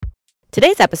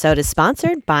Today's episode is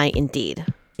sponsored by Indeed.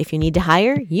 If you need to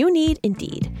hire, you need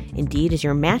Indeed. Indeed is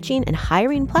your matching and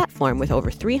hiring platform with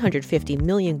over 350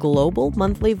 million global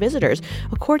monthly visitors,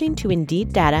 according to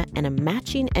Indeed data, and a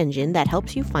matching engine that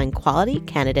helps you find quality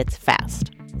candidates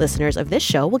fast. Listeners of this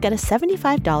show will get a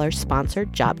 $75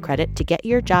 sponsored job credit to get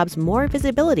your jobs more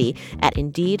visibility at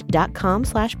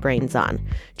Indeed.com/BrainsOn.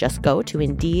 Just go to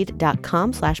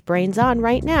Indeed.com/BrainsOn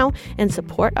right now and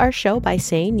support our show by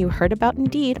saying you heard about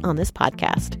Indeed on this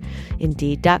podcast.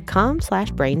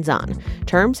 Indeed.com/BrainsOn.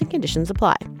 Terms and conditions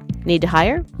apply. Need to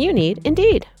hire? You need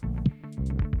Indeed.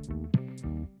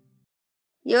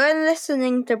 You're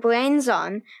listening to Brains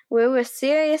On, where we're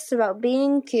serious about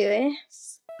being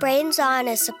curious. Brains On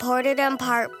is supported in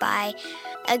part by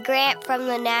a grant from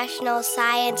the National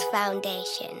Science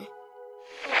Foundation.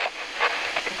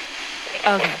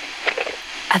 Okay.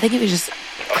 I think if you just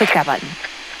click that button.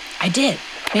 I did.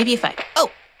 Maybe if I... Oh,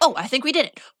 I think we did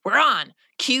it. We're on.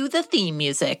 Cue the theme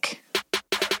music.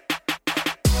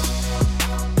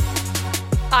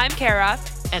 I'm Kara.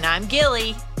 And I'm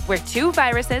Gilly. We're two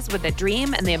viruses with a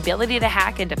dream and the ability to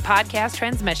hack into podcast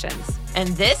transmissions. And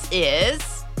this is...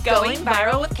 Going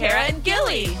Viral with Kara and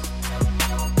Gilly.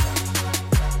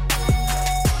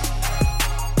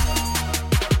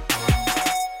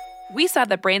 We saw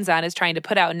that Brains On is trying to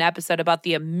put out an episode about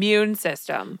the immune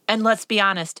system. And let's be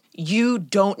honest, you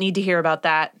don't need to hear about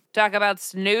that. Talk about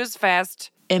snooze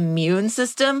fest. Immune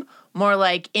system? More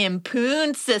like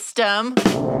impoon system.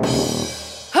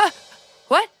 Huh?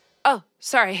 What? Oh,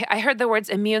 sorry. I heard the words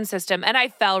immune system and I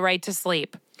fell right to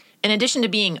sleep. In addition to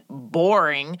being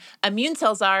boring, immune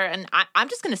cells are, and I'm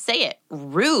just going to say it,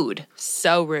 rude.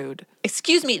 So rude.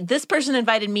 Excuse me, this person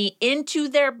invited me into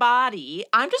their body.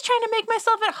 I'm just trying to make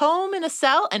myself at home in a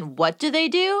cell, and what do? They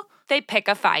pick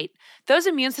a fight. Those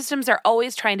immune systems are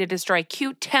always trying to destroy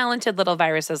cute, talented little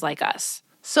viruses like us.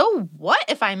 So what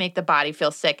if I make the body feel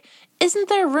sick? Isn't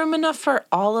there room enough for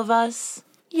all of us?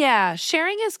 Yeah,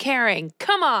 sharing is caring.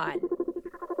 Come on.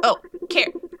 Oh,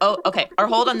 okay. Our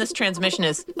hold on this transmission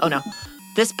is, oh no.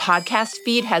 This podcast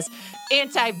feed has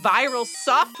antiviral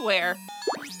software.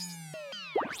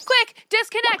 Quick,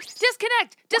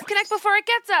 disconnect before it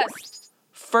gets us.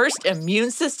 First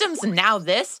immune systems, and now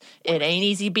this? It ain't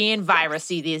easy being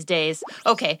virusy these days.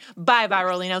 Okay, bye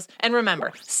virolinos, and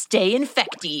remember, stay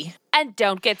infecty. And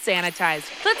don't get sanitized.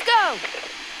 Let's go!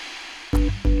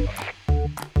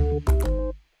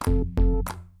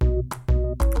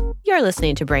 You're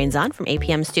listening to Brains On from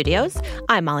APM Studios.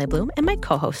 I'm Molly Bloom, and my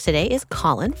co-host today is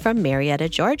Colin from Marietta,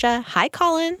 Georgia. Hi,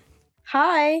 Colin.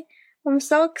 Hi. I'm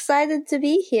so excited to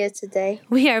be here today.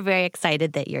 We are very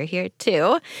excited that you're here,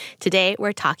 too. Today,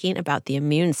 we're talking about the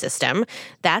immune system.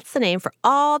 That's the name for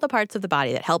all the parts of the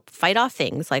body that help fight off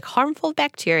things like harmful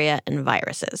bacteria and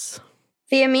viruses.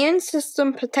 The immune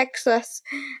system protects us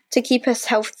to keep us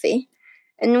healthy.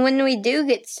 And when we do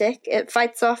get sick, it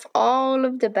fights off all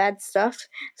of the bad stuff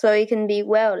so we can be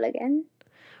well again.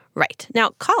 Right.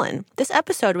 Now, Colin, this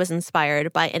episode was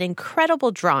inspired by an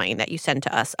incredible drawing that you sent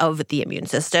to us of the immune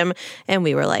system. And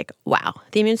we were like, wow,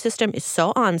 the immune system is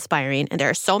so awe-inspiring and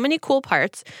there are so many cool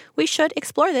parts. We should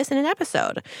explore this in an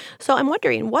episode. So I'm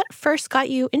wondering, what first got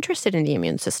you interested in the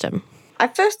immune system? I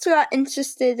first got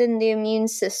interested in the immune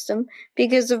system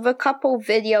because of a couple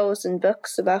videos and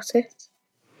books about it.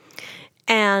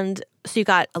 And so you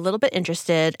got a little bit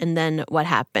interested, and then what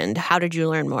happened? How did you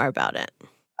learn more about it?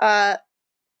 It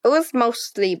was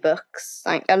mostly books,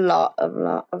 like a lot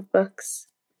of books.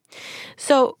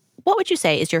 So what would you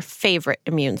say is your favorite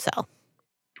immune cell?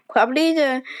 Probably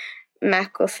the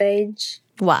macrophage.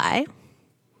 Why?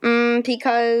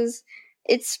 Because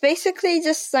it's basically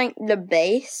just like the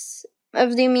base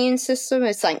of the immune system.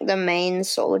 It's like the main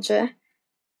soldier.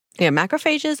 Yeah,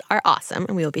 macrophages are awesome,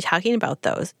 and we will be talking about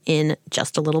those in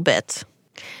just a little bit.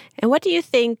 And what do you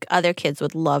think other kids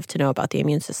would love to know about the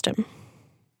immune system?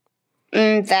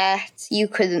 That you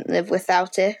couldn't live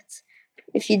without it.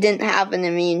 If you didn't have an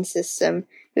immune system,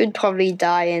 you would probably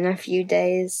die in a few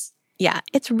days. Yeah,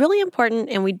 it's really important,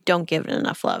 and we don't give it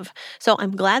enough love. So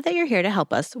I'm glad that you're here to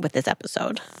help us with this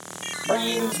episode.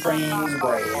 Brains.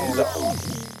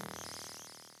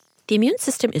 The immune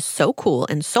system is so cool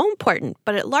and so important,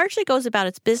 but it largely goes about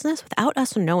its business without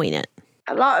us knowing it.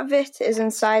 A lot of it is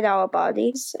inside our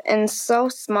bodies and so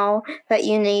small that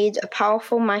you need a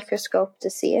powerful microscope to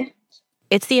see it.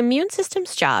 It's the immune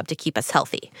system's job to keep us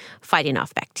healthy, fighting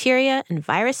off bacteria and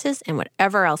viruses and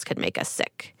whatever else could make us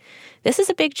sick. This is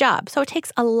a big job, so it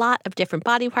takes a lot of different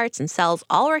body parts and cells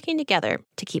all working together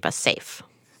to keep us safe.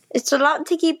 It's a lot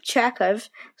to keep track of,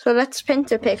 so let's paint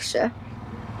a picture.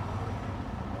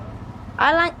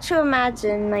 I like to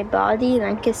imagine my body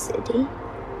like a city.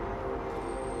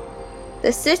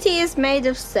 The city is made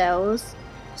of cells.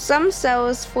 Some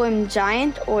cells form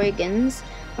giant organs,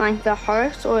 like the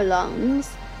heart or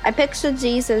lungs. I picture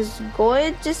these as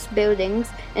gorgeous buildings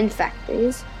and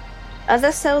factories.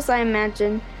 Other cells I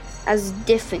imagine as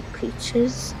different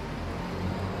creatures.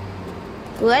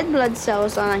 Red blood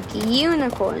cells are like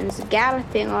unicorns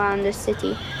galloping around the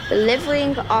city,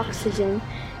 delivering oxygen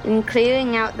and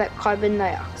clearing out that carbon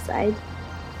dioxide.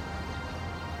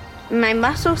 My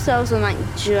muscle cells are like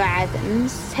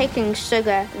dragons, taking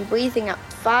sugar and breathing out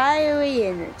fiery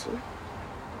energy.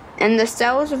 And the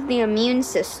cells of the immune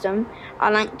system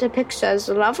are like depicted as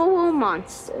lovable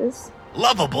monsters.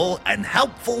 Lovable and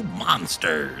helpful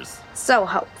monsters. So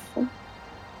helpful.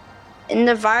 And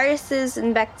the viruses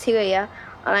and bacteria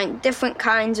are like different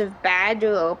kinds of bad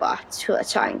robots who are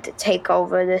trying to take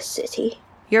over the city.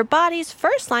 Your body's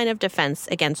first line of defense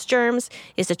against germs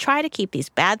is to try to keep these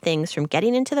bad things from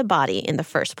getting into the body in the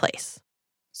first place.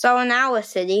 So in our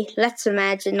city, let's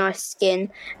imagine our skin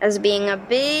as being a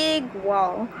big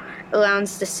wall around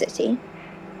the city.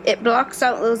 It blocks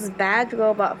out those bad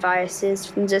robot viruses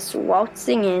from just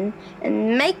waltzing in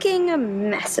and making a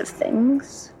mess of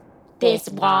things. This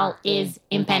wall is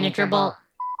impenetrable,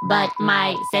 but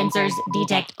my sensors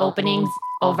detect openings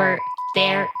over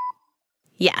there.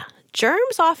 Yeah,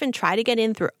 germs often try to get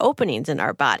in through openings in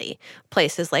our body,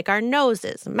 places like our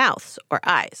noses, mouths, or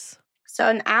eyes. So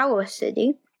in our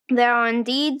city, there are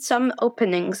indeed some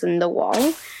openings in the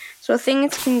wall, so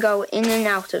things can go in and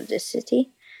out of the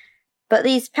city. But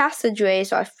these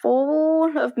passageways are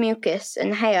full of mucus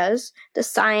and hairs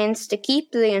designed to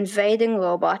keep the invading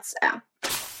robots out.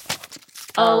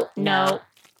 Oh no,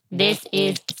 this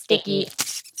is sticky.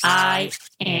 I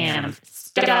am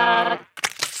stuck.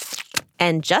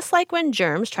 And just like when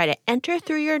germs try to enter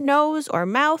through your nose or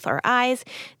mouth or eyes,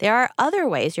 there are other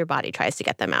ways your body tries to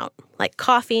get them out, like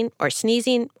coughing or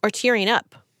sneezing or tearing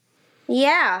up.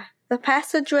 Yeah, the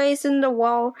passageways in the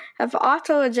wall have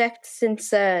auto-eject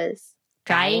sensors.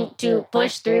 Trying to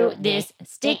push through this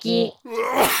sticky.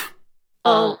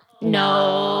 Oh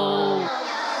no.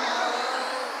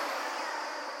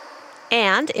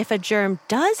 And if a germ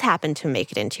does happen to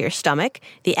make it into your stomach,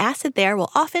 the acid there will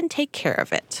often take care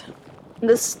of it.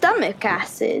 The stomach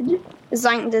acid is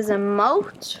like there's a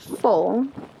moat full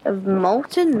of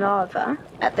molten lava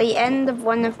at the end of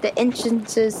one of the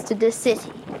entrances to the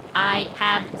city. I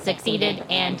have succeeded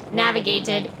and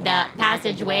navigated the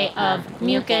passageway of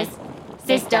mucus.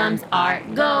 Systems are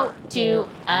go to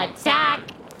attack.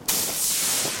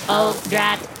 Oh,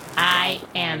 drat, I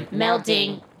am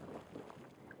melting.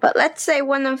 But let's say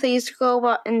one of these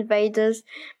robot invaders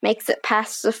makes it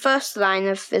past the first line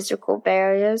of physical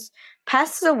barriers,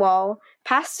 past the wall,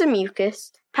 past the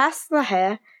mucus, past the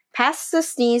hair, past the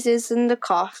sneezes and the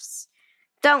coughs.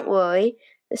 Don't worry,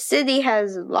 the city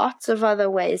has lots of other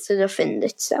ways to defend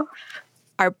itself.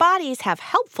 Our bodies have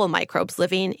helpful microbes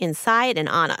living inside and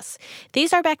on us.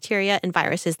 These are bacteria and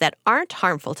viruses that aren't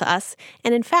harmful to us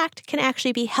and, in fact, can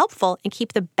actually be helpful and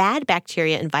keep the bad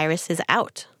bacteria and viruses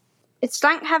out. It's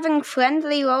like having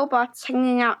friendly robots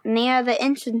hanging out near the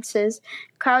entrances,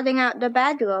 crowding out the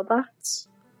bad robots.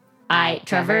 I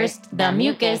traversed the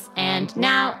mucus and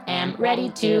now am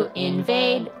ready to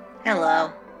invade.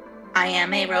 Hello, I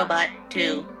am a robot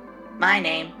too. My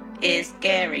name is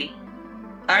Gary.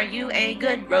 Are you a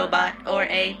good robot or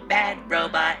a bad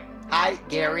robot? Hi,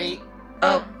 Gary.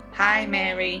 Oh, hi,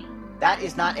 Mary. That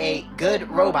is not a good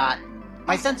robot.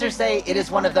 My sensors say it is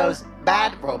one of those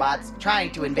bad robots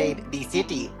trying to invade the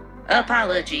city.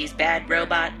 Apologies, bad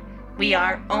robot. We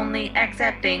are only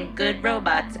accepting good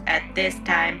robots at this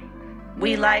time.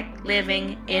 We like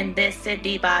living in this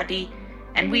city body,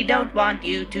 and we don't want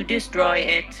you to destroy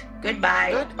it.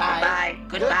 Goodbye. Goodbye.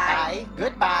 Goodbye.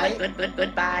 Goodbye.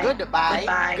 Goodbye.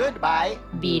 Goodbye. Goodbye.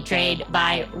 Betrayed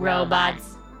by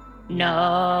robots.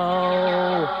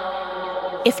 No.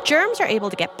 If germs are able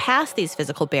to get past these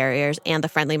physical barriers and the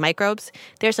friendly microbes,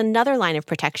 there's another line of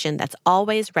protection that's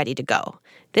always ready to go.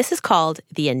 This is called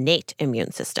the innate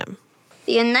immune system.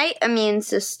 The innate immune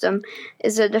system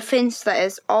is a defense that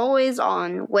is always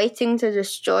on, waiting to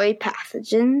destroy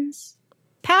pathogens.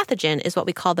 Pathogen is what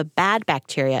we call the bad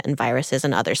bacteria and viruses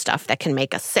and other stuff that can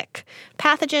make us sick.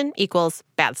 Pathogen equals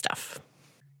bad stuff.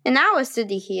 In our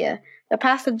city here, the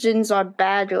pathogens are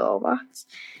bad robots,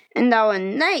 and our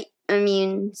innate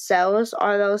immune cells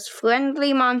are those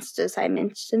friendly monsters I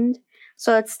mentioned.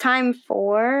 So it's time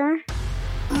for...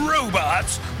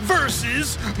 Robots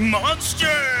versus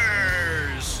monsters!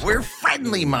 We're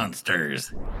friendly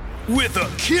monsters. With a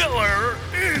killer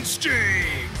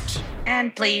instinct!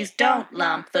 And please don't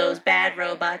lump those bad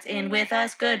robots in with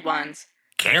us good ones.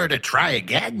 Care to try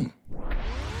again?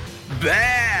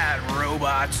 Bad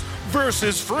robots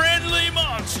versus friendly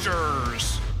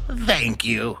monsters. Thank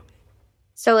you.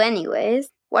 So anyways,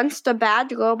 once the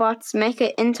bad robots make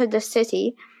it into the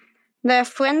city, their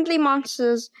friendly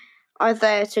monsters are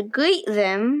there to greet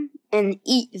them and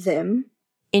eat them.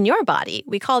 In your body,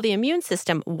 we call the immune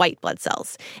system white blood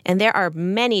cells, and there are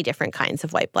many different kinds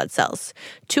of white blood cells.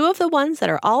 Two of the ones that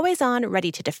are always on,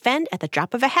 ready to defend at the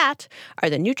drop of a hat, are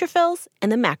the neutrophils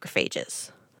and the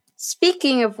macrophages.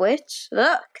 Speaking of which,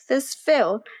 look, there's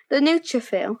Phil, the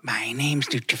neutrophil. My name's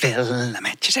Neutrophil. I'm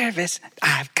at your service.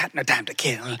 I've got no time to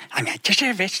kill. I'm at your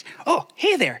service. Oh,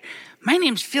 hey there. My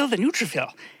name's Phil the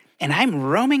Neutrophil, and I'm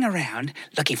roaming around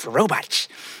looking for robots.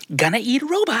 Gonna eat a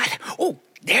robot. Oh,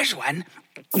 there's one.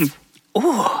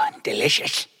 Ooh,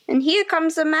 delicious. And here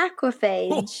comes the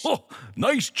macrophage.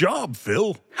 Nice job,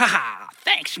 Phil. Ha-ha.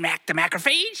 Thanks, Mac the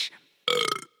macrophage.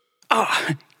 Oh,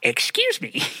 excuse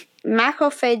me.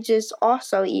 Macrophages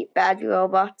also eat bad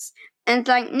robots, and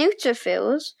like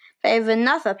neutrophils, they have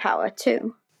another power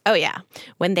too. Oh yeah,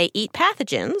 when they eat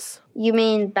pathogens... You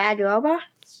mean bad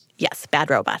robots? Yes,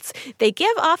 bad robots. They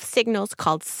give off signals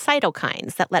called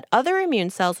cytokines that let other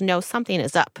immune cells know something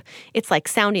is up. It's like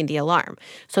sounding the alarm.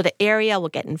 So the area will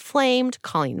get inflamed,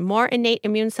 calling more innate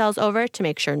immune cells over to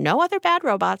make sure no other bad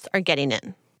robots are getting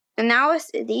in. In our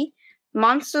city,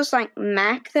 monsters like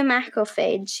Mac the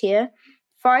macrophage here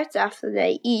fart after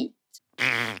they eat.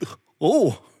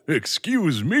 Oh,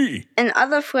 excuse me. And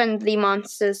other friendly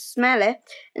monsters smell it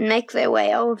and make their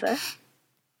way over.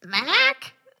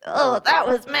 Mac? Oh, that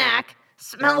was Mac.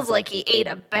 Smells like he ate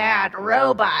a bad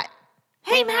robot.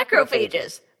 Hey,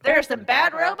 macrophages, there are some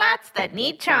bad robots that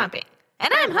need chomping.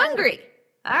 And I'm hungry.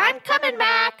 I'm coming,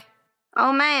 Mac.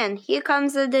 Oh man, here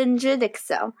comes a dendritic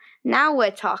cell. Now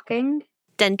we're talking.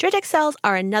 Dendritic cells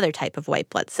are another type of white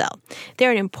blood cell.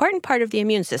 They're an important part of the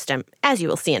immune system, as you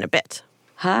will see in a bit.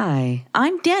 Hi,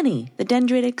 I'm Denny, the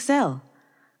dendritic cell.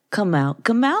 Come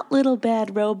out, little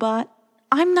bad robot.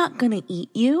 I'm not gonna eat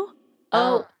you.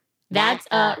 Oh, that's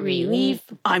a relief.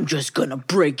 I'm just gonna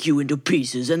break you into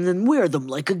pieces and then wear them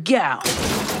like a gown.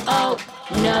 Oh,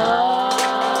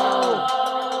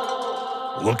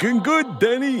 no! Looking good,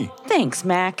 Denny. Thanks,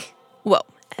 Mac. Whoa,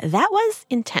 that was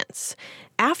intense.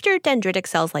 After dendritic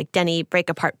cells like Denny break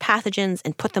apart pathogens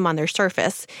and put them on their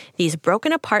surface, these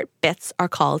broken apart bits are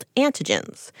called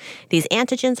antigens. These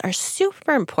antigens are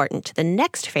super important to the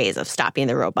next phase of stopping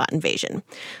the robot invasion.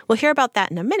 We'll hear about that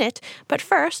in a minute, but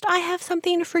first I have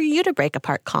something for you to break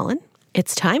apart, Colin.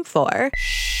 It's time for...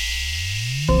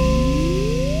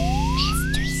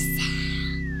 Mystery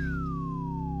Sound.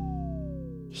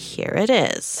 Here it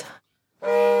is.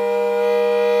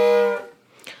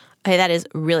 Okay, that is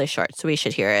really short, so we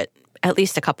should hear it at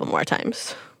least a couple more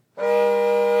times.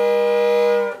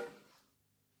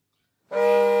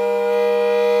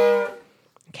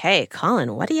 Okay,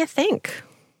 Colin, what do you think?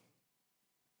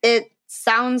 It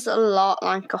sounds a lot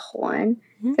like a horn.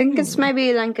 I think it's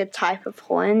maybe like a type of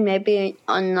horn, maybe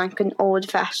on like an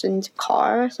old-fashioned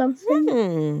car or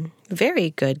something. Very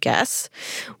good guess.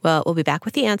 Well, we'll be back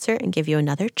with the answer and give you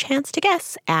another chance to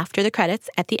guess after the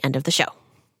credits at the end of the show.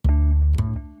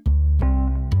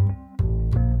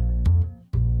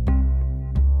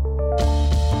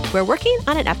 We're working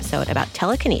on an episode about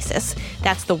telekinesis.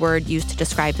 That's the word used to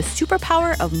describe the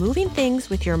superpower of moving things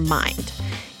with your mind.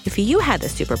 If you had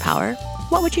this superpower,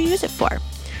 what would you use it for?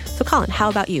 So Colin, how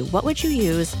about you? What would you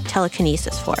use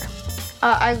telekinesis for?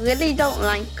 I really don't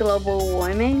like global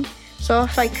warming, so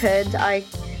if I could, I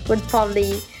would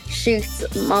probably shoot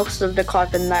most of the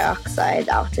carbon dioxide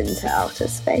out into outer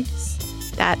space.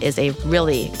 That is a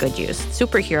really good use.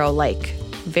 Superhero-like.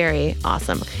 Very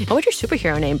awesome. What would your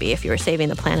superhero name be if you were saving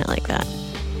the planet like that?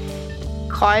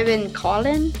 Carbon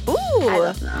Colin? Ooh! I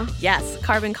don't know. Yes,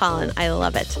 Carbon Colin. I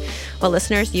love it. Well,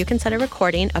 listeners, you can send a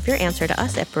recording of your answer to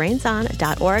us at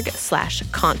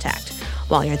brainson.org/contact.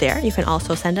 While you're there, you can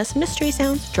also send us mystery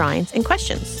sounds, drawings, and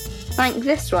questions. Like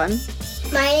this one.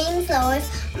 My name's Lois.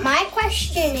 My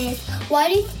question is, what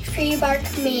is tree bark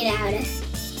made out of?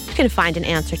 You can find an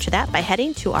answer to that by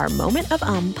heading to our Moment of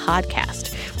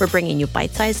podcast. We're bringing you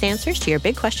bite-sized answers to your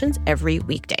big questions every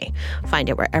weekday. Find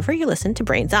it wherever you listen to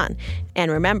Brains On.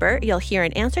 And remember, you'll hear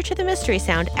an answer to the mystery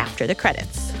sound after the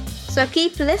credits. So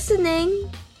keep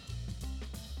listening.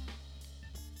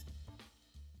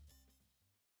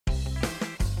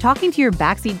 Talking to your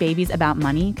backseat babies about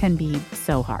money can be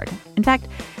so hard. In fact,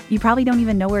 you probably don't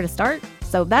even know where to start.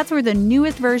 So that's where the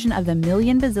newest version of the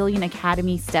Million Bazillion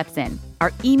Academy steps in,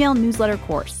 our email newsletter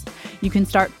course. You can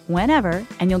start whenever,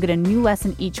 and you'll get a new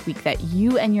lesson each week that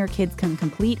you and your kids can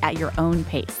complete at your own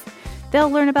pace. They'll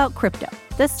learn about crypto,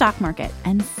 the stock market,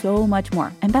 and so much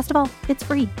more. And best of all, it's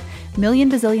free.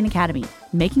 Million Bazillion Academy,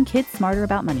 making kids smarter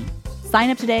about money. Sign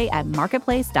up today at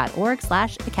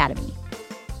marketplace.org/academy.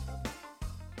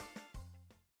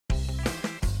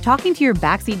 Talking to your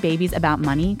backseat babies about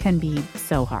money can be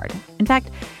so hard. In fact,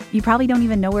 you probably don't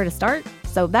even know where to start.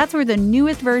 So that's where the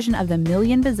newest version of the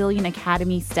Million Bazillion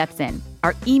Academy steps in,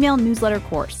 our email newsletter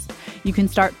course. You can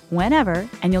start whenever,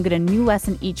 and you'll get a new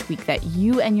lesson each week that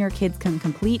you and your kids can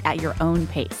complete at your own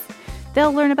pace.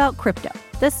 They'll learn about crypto,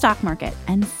 the stock market,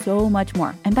 and so much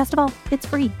more. And best of all, it's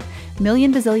free.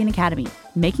 Million Bazillion Academy,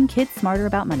 making kids smarter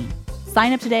about money.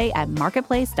 Sign up today at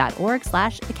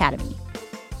marketplace.org/academy.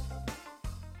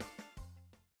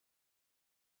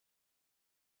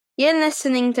 You're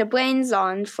listening to Brains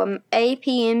On from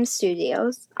APM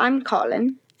Studios. I'm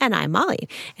Colin. And I'm Molly.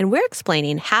 And we're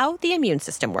explaining how the immune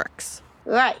system works.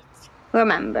 Right.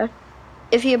 Remember,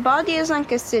 if your body is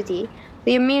like a city,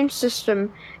 the immune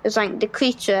system is like the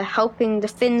creature helping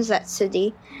defend that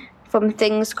city from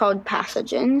things called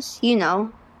pathogens. You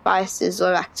know, viruses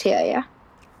or bacteria.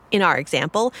 In our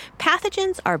example,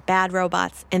 pathogens are bad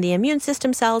robots and the immune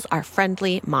system cells are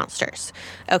friendly monsters.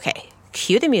 Okay,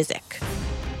 cue the music.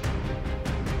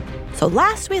 So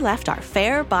last we left our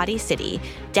fair body city,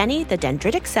 Denny the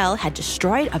dendritic cell had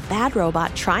destroyed a bad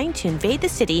robot trying to invade the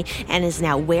city and is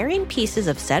now wearing pieces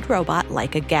of said robot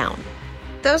like a gown.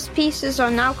 Those pieces are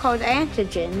now called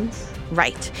antigens.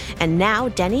 Right, and now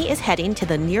Denny is heading to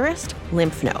the nearest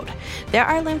lymph node. There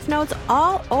are lymph nodes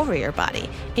all over your body,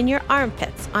 in your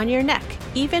armpits, on your neck,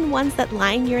 even ones that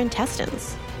line your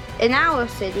intestines. In our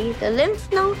city, the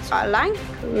lymph nodes are like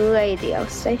radio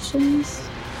stations.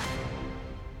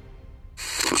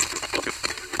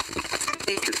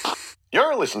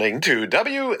 You're listening to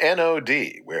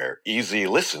WNOD, where easy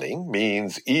listening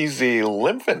means easy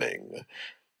lymphening.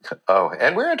 Oh,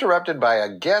 and we're interrupted by a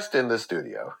guest in the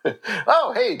studio.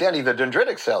 Oh, hey, Denny the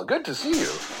dendritic cell. Good to see you.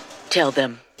 Tell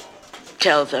them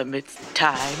it's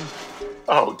time.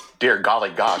 Oh, dear golly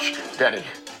gosh,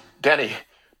 Denny,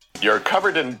 you're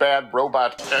covered in bad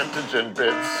robot antigen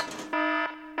bits.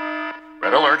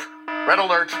 Red alert. Red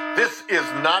alert! This is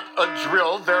not a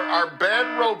drill. There are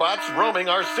bad robots roaming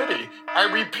our city. I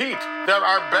repeat, there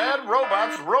are bad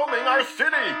robots roaming our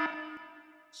city.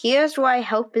 Here's why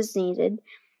help is needed.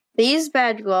 These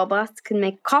bad robots can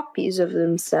make copies of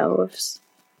themselves.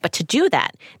 But to do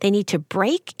that, they need to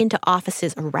break into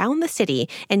offices around the city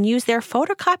and use their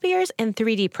photocopiers and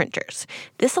 3D printers.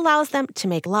 This allows them to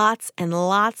make lots and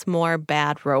lots more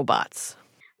bad robots.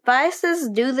 Viruses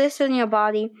do this in your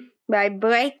body by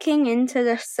breaking into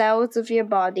the cells of your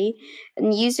body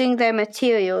and using their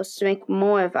materials to make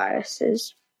more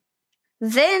viruses.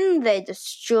 Then they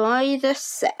destroy the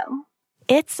cell.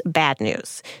 It's bad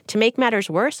news. To make matters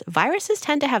worse, viruses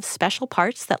tend to have special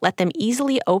parts that let them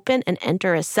easily open and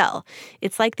enter a cell.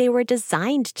 It's like they were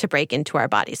designed to break into our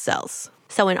body cells.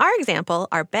 So in our example,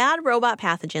 our bad robot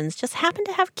pathogens just happen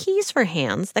to have keys for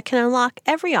hands that can unlock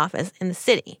every office in the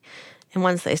city. And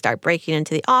once they start breaking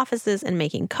into the offices and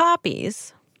making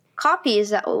copies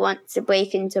that will want to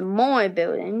break into more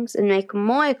buildings and make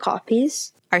more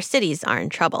copies, our cities are in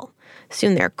trouble.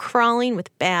 Soon they're crawling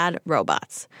with bad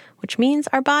robots, which means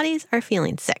our bodies are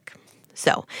feeling sick.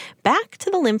 So back to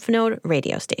the lymph node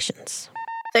radio stations.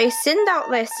 They send out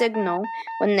their signal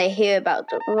when they hear about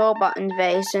the robot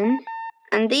invasion.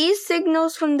 And these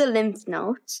signals from the lymph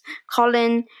nodes call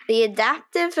in the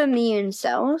adaptive immune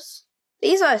cells.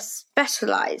 These are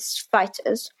specialized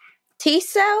fighters, T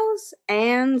cells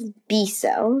and B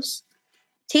cells.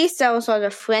 T cells are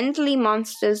the friendly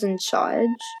monsters in charge.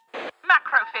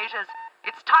 Macrophages,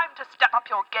 it's time to step up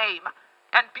your game.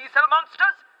 And B cell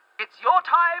monsters, it's your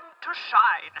time to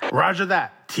shine. Roger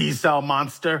that, T cell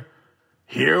monster.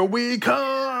 Here we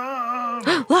come.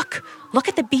 Look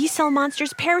at the B cell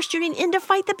monsters parachuting in to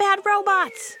fight the bad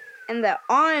robots. And they're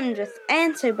armed with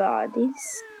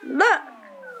antibodies. Look!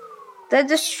 They're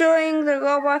destroying the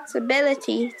robot's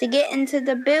ability to get into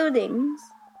the buildings.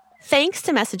 Thanks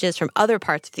to messages from other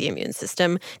parts of the immune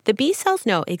system, the B cells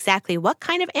know exactly what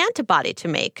kind of antibody to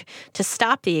make to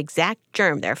stop the exact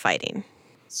germ they're fighting.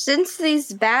 Since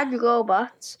these bad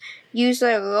robots use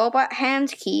their robot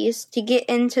hand keys to get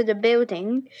into the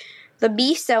building, the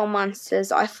B cell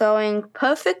monsters are throwing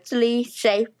perfectly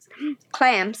shaped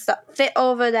clamps that fit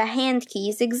over the hand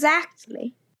keys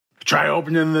exactly. Try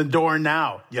opening the door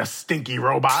now, you stinky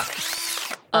robot.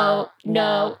 Oh,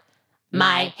 no.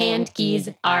 My hand keys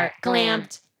are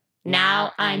clamped.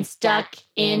 Now I'm stuck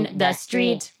in the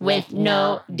street with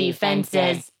no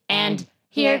defenses. And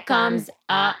here comes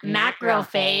a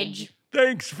macrophage.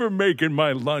 Thanks for making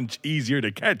my lunch easier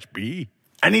to catch, B.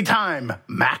 Anytime,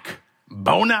 Mac.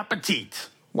 Bon appetit.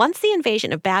 Once the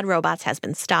invasion of bad robots has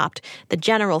been stopped, the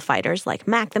general fighters like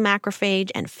Mac the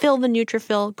Macrophage and Phil the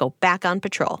Neutrophil go back on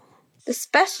patrol. The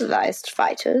specialized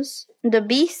fighters, the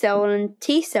B-cell and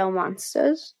T-cell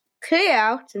monsters, clear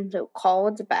out until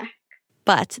called back.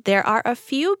 But there are a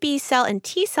few B-cell and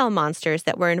T-cell monsters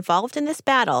that were involved in this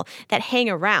battle that hang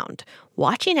around,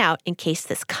 watching out in case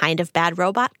this kind of bad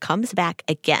robot comes back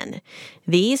again.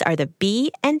 These are the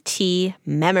B and T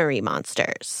memory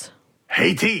monsters.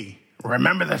 Hey, T,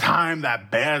 remember the time that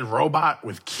bad robot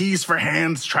with keys for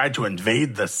hands tried to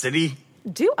invade the city?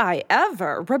 Do I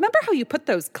ever? Remember how you put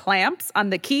those clamps on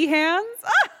the key hands?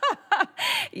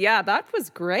 Yeah, that was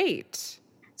great.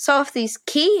 So if these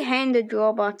key-handed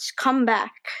robots come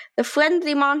back, the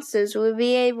friendly monsters will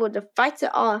be able to fight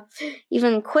it off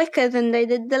even quicker than they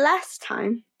did the last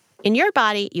time. In your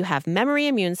body, you have memory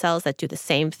immune cells that do the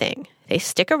same thing. They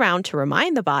stick around to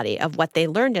remind the body of what they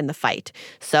learned in the fight,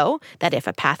 so that if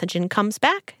a pathogen comes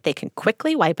back, they can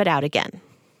quickly wipe it out again.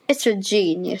 It's a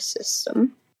genius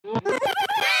system.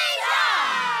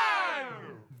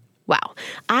 Wow,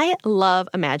 I love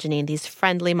imagining these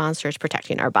friendly monsters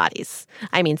protecting our bodies.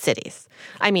 I mean cities.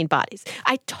 I mean bodies.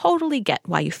 I totally get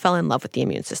why you fell in love with the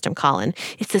immune system, Colin.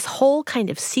 It's this whole kind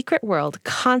of secret world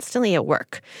constantly at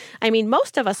work. I mean,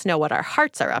 most of us know what our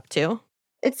hearts are up to.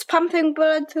 It's pumping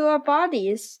blood to our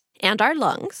bodies. And our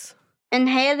lungs.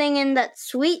 Inhaling in that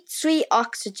sweet, sweet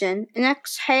oxygen and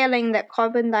exhaling that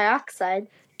carbon dioxide.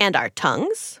 And our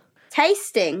tongues.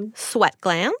 Tasting. Sweat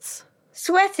glands.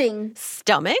 Sweating.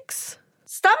 Stomachs.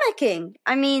 Stomaching.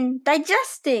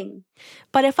 Digesting.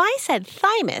 But if I said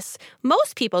thymus,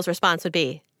 most people's response would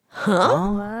be,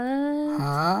 huh?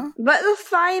 What? But the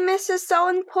thymus is so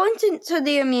important to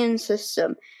the immune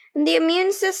system. And the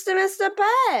immune system is the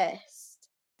best.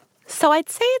 So I'd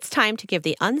say it's time to give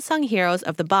the unsung heroes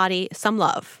of the body some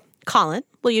love. Colin,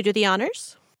 will you do the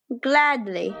honors?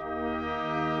 Gladly.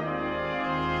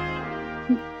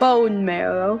 Bone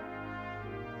marrow.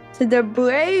 To the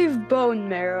brave bone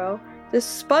marrow, the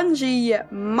spongy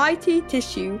yet mighty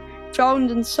tissue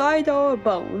found inside our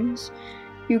bones,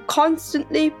 you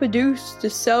constantly produce the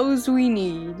cells we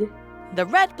need. The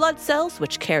red blood cells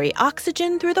which carry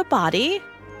oxygen through the body.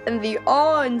 And the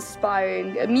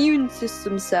awe-inspiring immune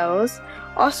system cells,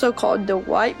 also called the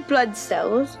white blood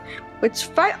cells, which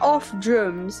fight off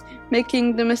germs,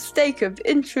 making the mistake of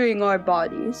entering our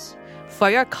bodies. For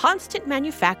your constant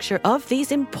manufacture of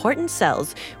these important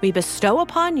cells, we bestow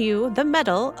upon you the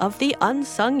medal of the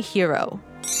unsung hero.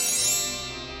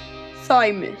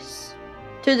 Thymus.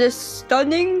 To the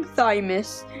stunning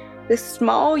thymus, the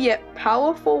small yet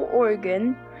powerful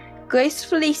organ,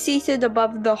 gracefully seated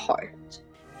above the heart.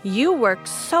 You worked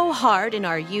so hard in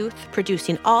our youth,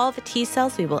 producing all the T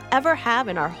cells we will ever have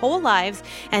in our whole lives,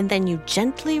 and then you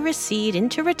gently recede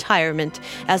into retirement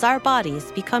as our bodies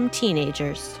become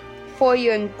teenagers. For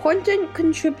your important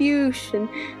contribution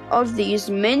of these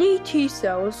many T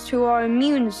cells to our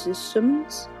immune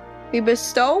systems, we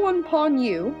bestow upon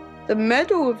you the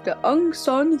Medal of the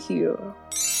Unsung Hero.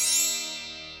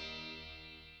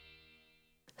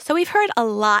 So we've heard a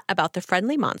lot about the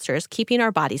friendly monsters keeping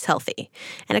our bodies healthy.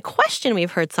 And a question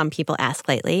we've heard some people ask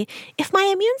lately, if my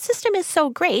immune system is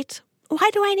so great, why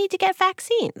do I need to get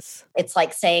vaccines? It's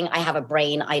like saying I have a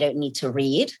brain, I don't need to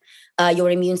read.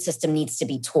 Your immune system needs to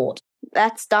be taught.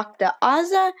 That's Dr.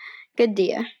 Aza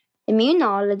Gadir,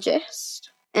 immunologist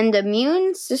and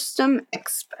immune system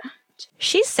expert.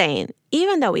 She's saying,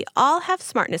 even though we all have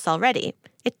smartness already,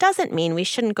 it doesn't mean we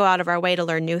shouldn't go out of our way to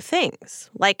learn new things,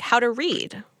 like how to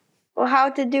read. Or how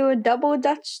to do a double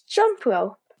Dutch jump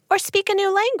rope. Or speak a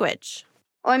new language.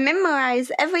 Or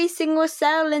memorize every single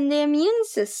cell in the immune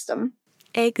system.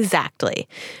 Exactly.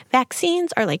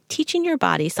 Vaccines are like teaching your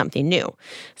body something new.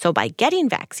 So by getting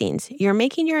vaccines, you're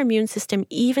making your immune system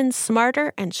even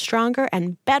smarter and stronger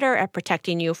and better at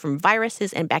protecting you from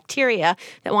viruses and bacteria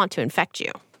that want to infect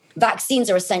you. Vaccines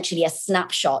are essentially a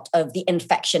snapshot of the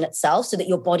infection itself so that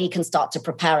your body can start to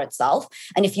prepare itself.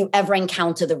 And if you ever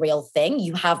encounter the real thing,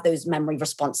 you have those memory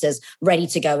responses ready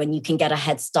to go and you can get a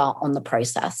head start on the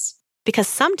process. Because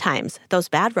sometimes those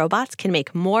bad robots can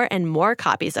make more and more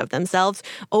copies of themselves,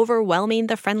 overwhelming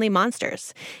the friendly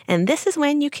monsters. And this is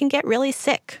when you can get really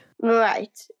sick.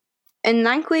 Right. And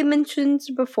like we mentioned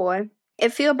before,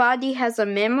 if your body has a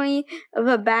memory of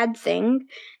a bad thing,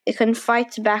 it can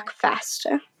fight back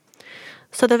faster.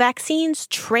 So the vaccines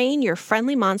train your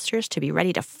friendly monsters to be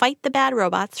ready to fight the bad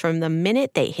robots from the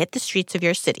minute they hit the streets of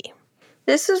your city.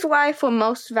 This is why for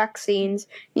most vaccines,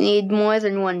 you need more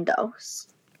than one dose.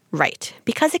 Right,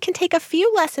 because it can take a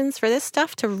few lessons for this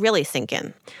stuff to really sink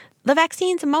in. The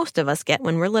vaccines most of us get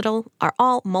when we're little are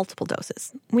all multiple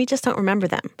doses. We just don't remember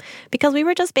them because we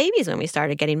were just babies when we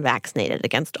started getting vaccinated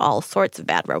against all sorts of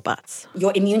bad robots.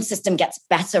 Your immune system gets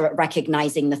better at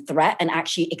recognizing the threat and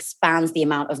actually expands the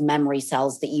amount of memory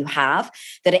cells that you have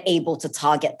that are able to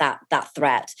target that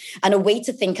threat. And a way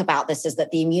to think about this is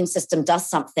that the immune system does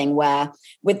something where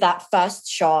with that first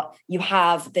shot, you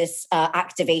have this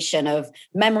activation of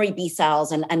memory B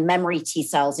cells and memory T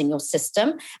cells in your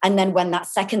system. And then when that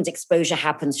second exposure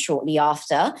happens shortly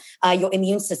after, your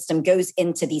immune system goes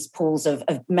into these pools of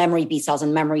memory B cells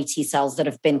and memory T cells that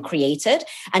have been created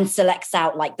and selects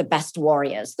out like the best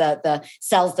warriors, the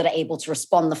cells that are able to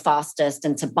respond the fastest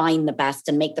and to bind the best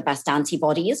and make the best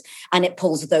antibodies. And it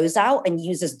pulls those out and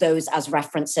uses those as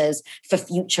references for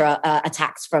future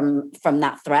attacks from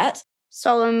that threat.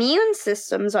 So immune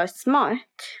systems are smart,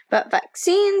 but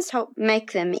vaccines help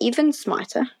make them even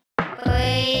smarter.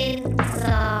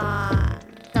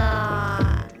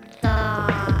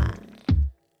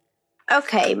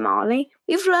 Okay, Molly,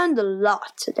 we've learned a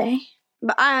lot today,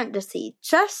 but I want to see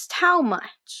just how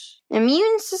much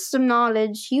immune system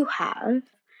knowledge you have.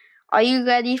 Are you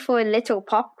ready for a little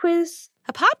pop quiz?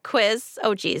 A pop quiz?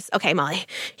 Oh, geez. Okay, Molly,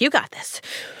 you got this.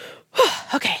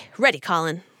 Okay, ready,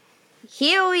 Colin.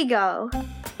 Here we go.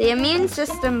 The immune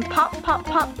system pop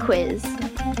quiz.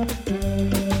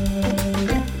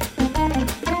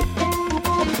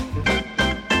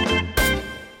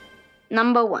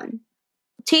 Number 1.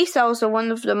 T cells are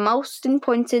one of the most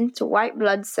important white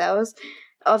blood cells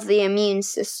of the immune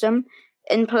system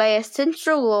and play a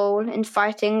central role in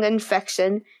fighting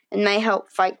infection and may help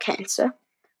fight cancer.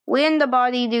 Where in the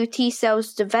body do T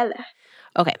cells develop?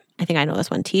 Okay, I think I know this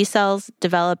one. T cells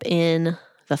develop in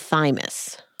the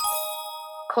thymus.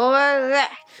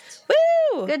 Correct.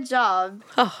 Woo! Good job.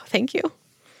 Oh, thank you.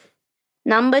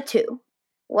 Number 2.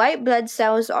 White blood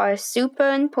cells are a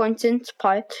super important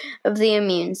part of the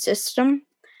immune system.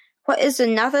 What is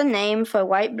another name for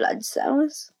white blood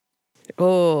cells?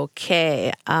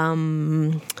 Okay.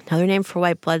 Another name for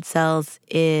white blood cells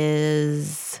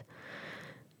is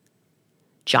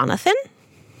Jonathan?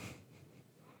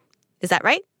 Is that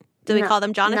right? Do we call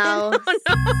them Jonathan? No. Oh,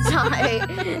 no. Sorry.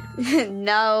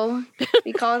 No.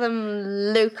 We call them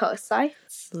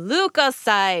leukocytes.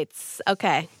 Leukocytes.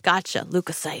 Okay. Gotcha.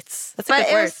 Leukocytes. That's a but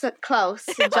good word. It was close.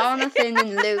 Jonathan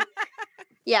and Luke.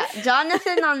 Yeah,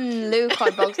 Jonathan and Luke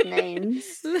are both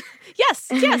names. Yes,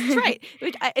 that's right.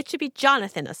 It should be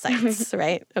Jonathanocytes,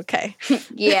 right? Okay.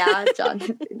 Yeah,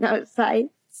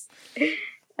 Jonathanocytes.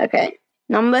 Okay.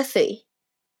 Number 3.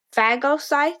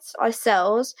 Phagocytes are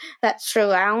cells that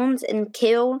surround and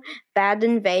kill bad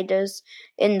invaders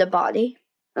in the body,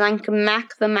 like the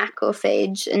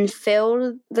macrophage and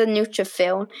fill the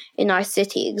neutrophil in our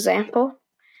city example.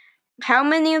 How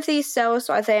many of these cells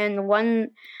are there in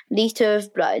 1 liter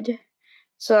of blood?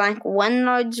 So like 1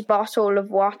 large bottle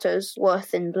of water's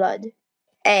worth in blood.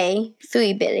 A,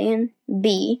 3 billion.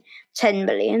 B, 10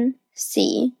 billion.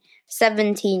 C,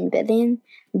 17 billion.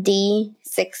 D,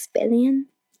 6 billion.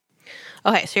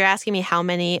 Okay, so you're asking me how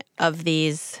many of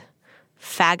these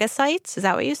phagocytes, is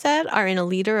that what you said, are in a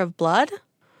liter of blood?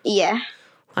 Yeah.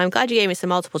 I'm glad you gave me some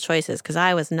multiple choices because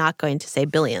I was not going to say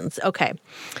billions. Okay.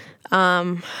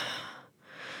 I'm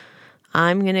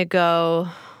going to go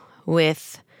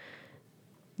with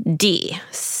D,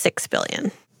 6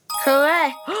 billion.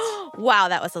 Correct. Wow,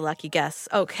 that was a lucky guess.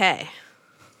 Okay.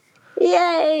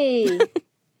 Yay!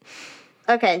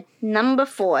 Okay, number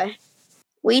 4.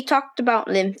 We talked about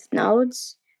lymph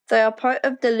nodes. They are part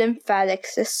of the lymphatic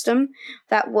system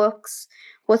that works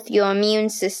with your immune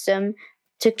system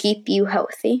to keep you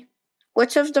healthy.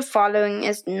 Which of the following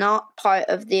is not part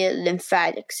of the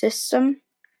lymphatic system?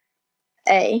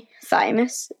 A,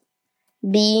 thymus.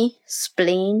 B,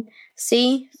 spleen.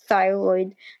 C,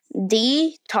 thyroid.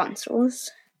 D,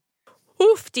 tonsils.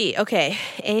 Oofty. Okay.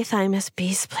 A, thymus.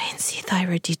 B, spleen. C,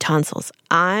 thyroid. D, tonsils.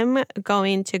 I'm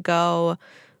going to go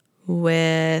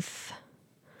with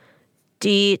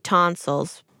D,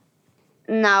 tonsils.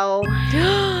 No.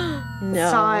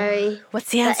 No. Sorry. What's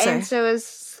the answer? The answer is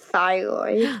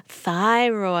thyroid.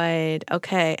 Thyroid.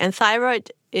 Okay. And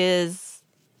thyroid is?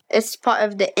 It's part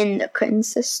of the endocrine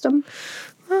system.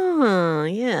 Oh,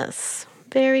 yes.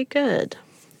 Very good.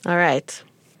 All right.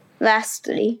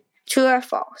 Lastly, true or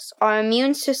false? Our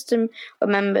immune system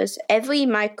remembers every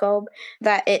microbe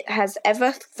that it has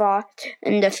ever fought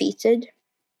and defeated.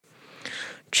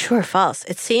 True or false?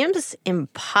 It seems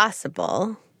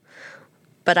impossible,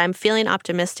 but I'm feeling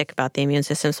optimistic about the immune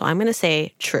system, so I'm going to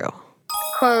say true.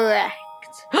 Correct.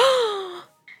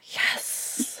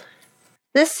 Yes.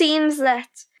 This seems that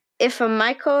If a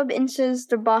microbe enters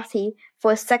the body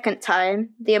for a second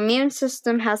time, the immune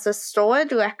system has a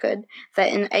stored record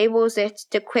that enables it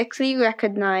to quickly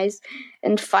recognize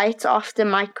and fight off the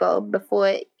microbe before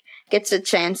it gets a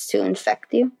chance to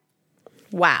infect you.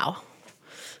 Wow.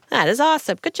 That is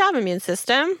awesome. Good job, immune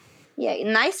system. Yeah,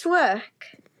 nice work.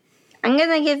 I'm going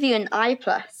to give you an I+.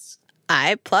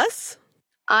 I+?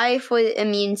 I for the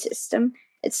immune system.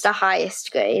 It's the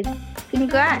highest grade.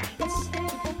 Congrats.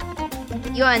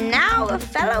 You are now a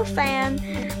fellow fan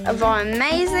of our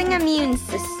amazing immune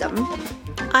system.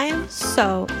 I am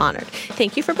so honored.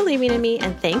 Thank you for believing in me,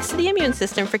 and thanks to the immune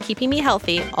system for keeping me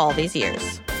healthy all these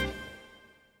years.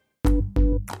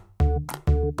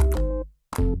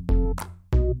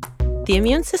 The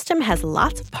immune system has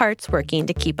lots of parts working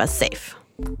to keep us safe.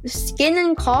 Skin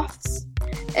and coughs,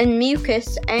 and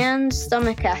mucus and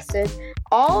stomach acid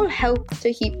all help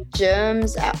to keep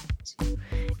germs out.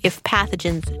 If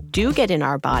pathogens do get in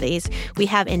our bodies, we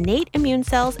have innate immune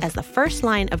cells as the first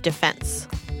line of defense.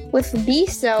 With B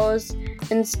cells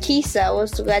and T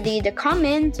cells ready to come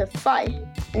in to fight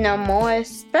in a more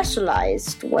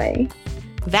specialized way.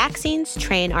 Vaccines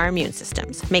train our immune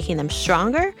systems, making them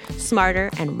stronger, smarter,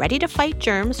 and ready to fight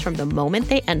germs from the moment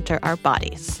they enter our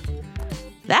bodies.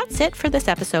 That's it for this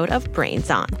episode of Brains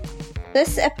On.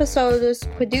 This episode was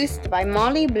produced by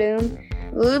Molly Bloom,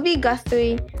 Ruby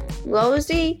Guthrie,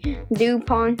 Rosie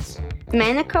DuPont,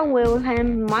 Manica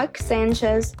Wilhelm, Mark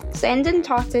Sanchez, Sandon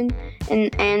Totten,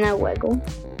 and Anna Wegel.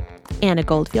 Anna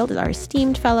Goldfield is our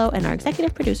esteemed fellow, and our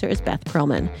executive producer is Beth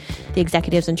Perlman. The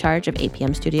executives in charge of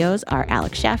APM Studios are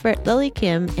Alex Schaffert, Lily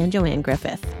Kim, and Joanne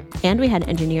Griffith. And we had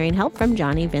engineering help from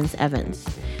Johnny Vince Evans.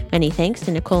 Many thanks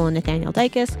to Nicole and Nathaniel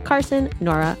Dykes, Carson,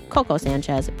 Nora, Coco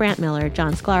Sanchez, Brant Miller,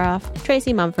 John Sklaroff,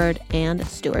 Tracy Mumford, and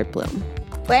Stuart Bloom.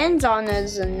 Brains On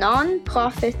is a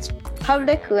non-profit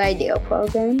public radio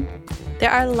program.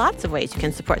 There are lots of ways you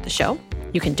can support the show.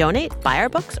 You can donate, buy our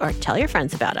books, or tell your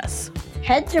friends about us.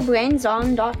 Head to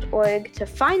brainson.org to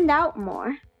find out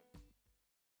more.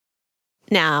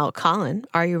 Now, Colin,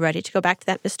 are you ready to go back to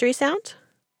that mystery sound?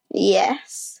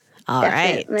 Yes. All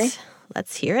definitely. right.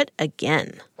 Let's hear it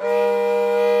again.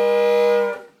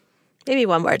 Maybe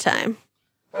one more time.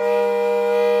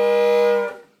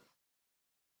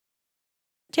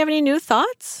 Do you have any new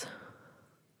thoughts?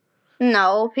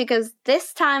 No, because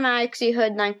this time I actually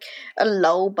heard like a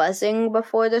low buzzing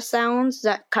before the sounds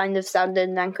that kind of sounded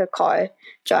like a car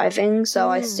driving. So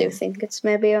I still think it's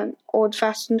maybe an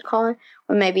old-fashioned car,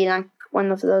 or maybe like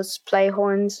one of those play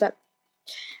horns that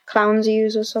clowns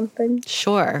use or something.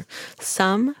 Sure,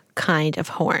 some kind of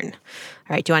horn.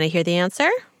 All right, do you want to hear the answer?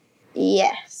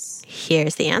 Yes.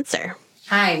 Here's the answer.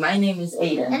 Hi, my name is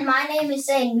Aiden. And my name is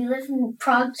Zane. We live in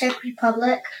Prague, Czech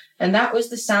Republic. And that was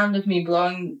the sound of me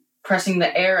pressing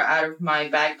the air out of my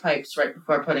bagpipes right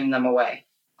before putting them away.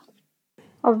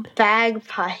 A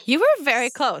bagpipe. You were very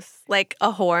close. Like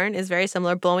a horn is very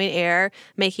similar, blowing air,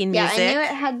 making music. Yeah, I knew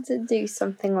it had to do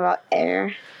something about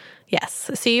air.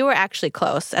 Yes, so you were actually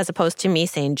close, as opposed to me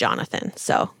saying Jonathan.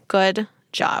 So good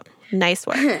job. Nice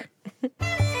work.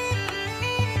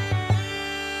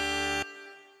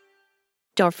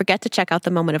 Don't forget to check out the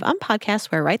Moment of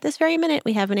podcast, where right this very minute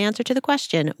we have an answer to the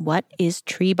question, what is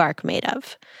tree bark made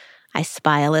of? I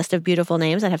spy a list of beautiful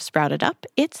names that have sprouted up.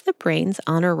 It's the Brains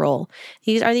Honor Roll.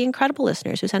 These are the incredible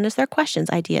listeners who send us their questions,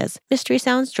 ideas, mystery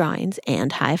sounds, drawings,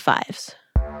 and high fives.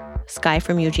 Sky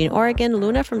from Eugene, Oregon,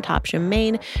 Luna from Topsham,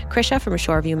 Maine, Krisha from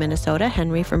Shoreview, Minnesota,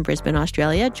 Henry from Brisbane,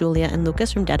 Australia, Julia and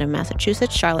Lucas from Dedham,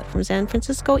 Massachusetts, Charlotte from San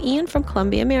Francisco, Ian from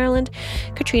Columbia, Maryland,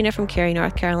 Katrina from Cary,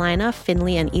 North Carolina,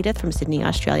 Finley and Edith from Sydney,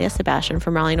 Australia, Sebastian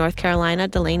from Raleigh, North Carolina,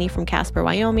 Delaney from Casper,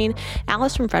 Wyoming,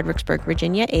 Alice from Fredericksburg,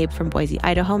 Virginia, Abe from Boise,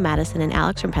 Idaho, Madison and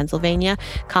Alex from Pennsylvania,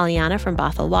 Kaliana from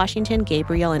Bothell, Washington,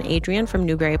 Gabriel and Adrian from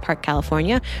Newbury Park,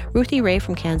 California, Ruthie Ray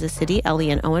from Kansas City,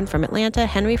 Ellie and Owen from Atlanta,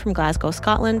 Henry from Glasgow,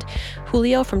 Scotland,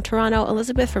 Julio from Toronto,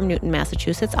 Elizabeth from Newton,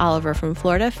 Massachusetts, Oliver from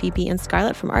Florida, Phoebe and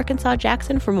Scarlett from Arkansas,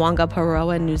 Jackson from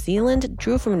Wongaparoa, New Zealand,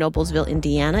 Drew from Noblesville,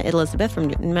 Indiana, Elizabeth from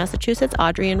Newton, Massachusetts,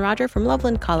 Audrey and Roger from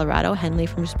Loveland, Colorado, Henley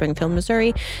from Springfield,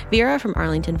 Missouri, Vera from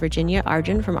Arlington, Virginia,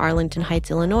 Arjun from Arlington Heights,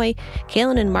 Illinois,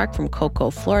 Kaylin and Mark from Cocoa,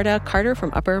 Florida, Carter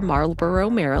from Upper Marlboro,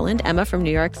 Maryland, Emma from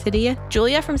New York City,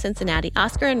 Julia from Cincinnati,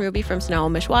 Oscar and Ruby from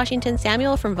Snohomish, Washington,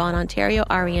 Samuel from Vaughan, Ontario,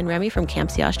 Ari and Remy from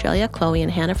Campsie, Australia, Chloe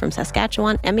and Hannah from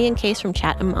Saskatchewan, Emmy Tammy and Case from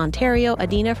Chatham, Ontario,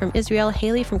 Adina from Israel,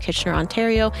 Haley from Kitchener,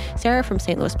 Ontario, Sarah from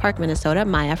St. Louis Park, Minnesota,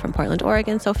 Maya from Portland,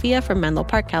 Oregon, Sophia from Menlo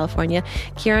Park, California,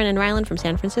 Kieran and Ryland from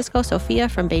San Francisco, Sophia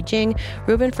from Beijing,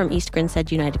 Ruben from East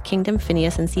Grinstead, United Kingdom,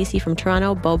 Phineas and Cece from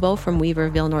Toronto, Bobo from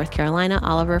Weaverville, North Carolina,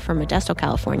 Oliver from Modesto,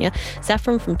 California,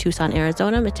 Zephram from Tucson,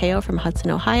 Arizona, Mateo from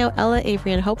Hudson, Ohio, Ella,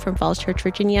 Avery, and Hope from Falls Church,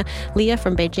 Virginia, Leah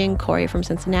from Beijing, Corey from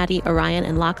Cincinnati, Orion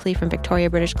and Lockley from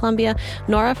Victoria, British Columbia,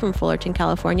 Nora from Fullerton,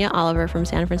 California, Oliver from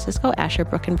San Francisco, Asher,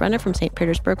 Brooke, and Brenna from St.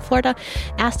 Petersburg, Florida,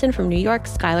 Aston from New York,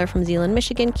 Skylar from Zeeland,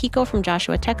 Michigan, Kiko from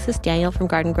Joshua, Texas, Daniel from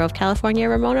Garden Grove, California,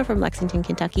 Ramona from Lexington,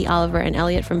 Kentucky, Oliver and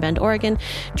Elliot from Bend, Oregon,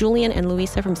 Julian and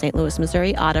Louisa from St. Louis,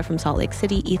 Missouri, Ada from Salt Lake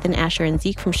City, Ethan, Asher, and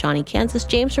Zeke from Shawnee, Kansas,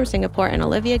 James from Singapore, and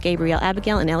Olivia, Gabriel,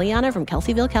 Abigail, and Eliana from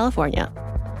Kelseyville, California.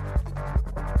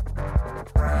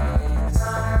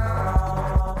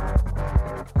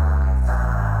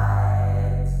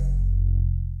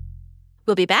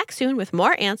 We'll be back soon with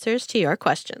more answers to your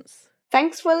questions.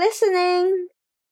 Thanks for listening.